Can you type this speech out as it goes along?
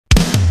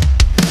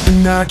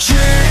And I keep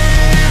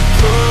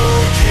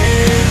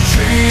broken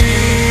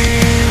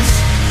dreams.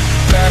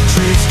 Bad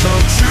dreams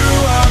come true,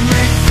 I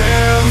make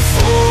them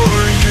for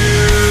you.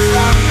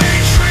 I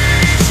make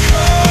dreams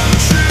come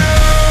true.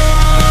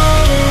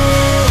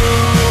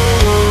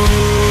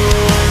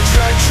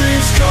 Bad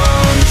dreams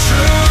come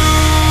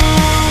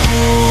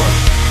true,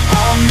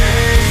 I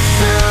make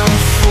them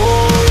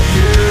for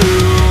you.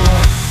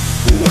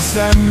 What's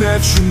that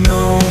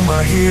metronome I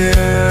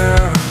hear?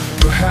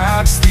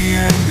 Perhaps the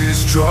end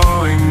is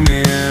drawing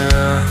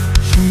near.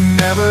 You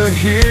never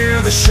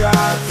hear the shot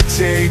that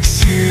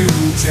takes you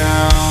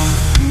down.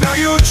 Now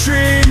your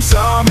dreams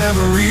are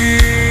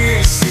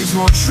memories, seems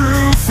more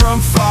true from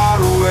far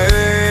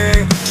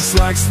away. Just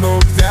like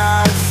smoke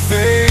that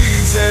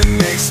fades and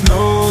makes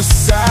no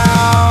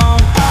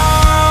sound.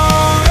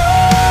 Out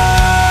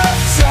of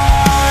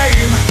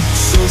time,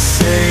 so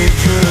say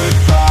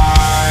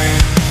goodbye.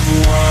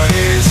 What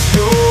is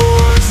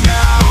yours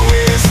now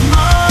is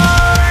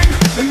mine.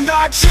 And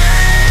I keep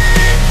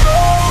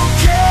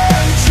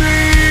broken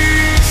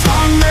dreams,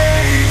 I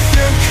make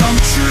them come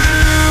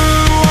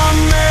true. I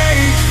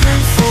make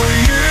them for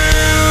you,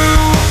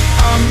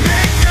 I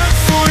make them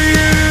for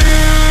you.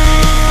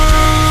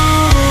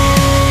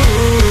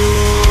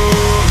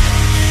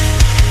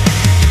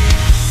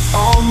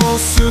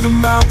 Almost to the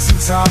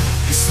mountaintop,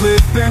 you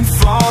slip and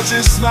fall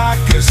just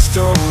like a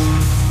stone,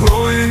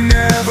 rolling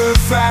ever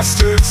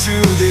faster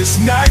to this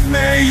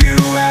nightmare you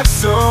have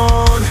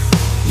sown.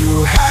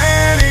 You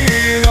had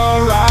it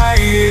alright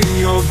in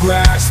your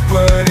grasp,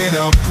 but in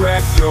a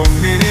breath your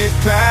minute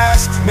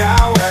passed.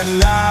 Now at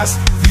last,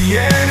 the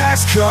end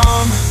has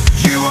come,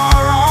 you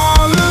are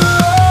all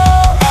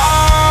alone.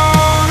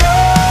 Out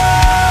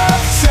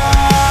of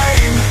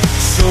time,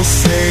 so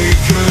say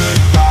goodbye.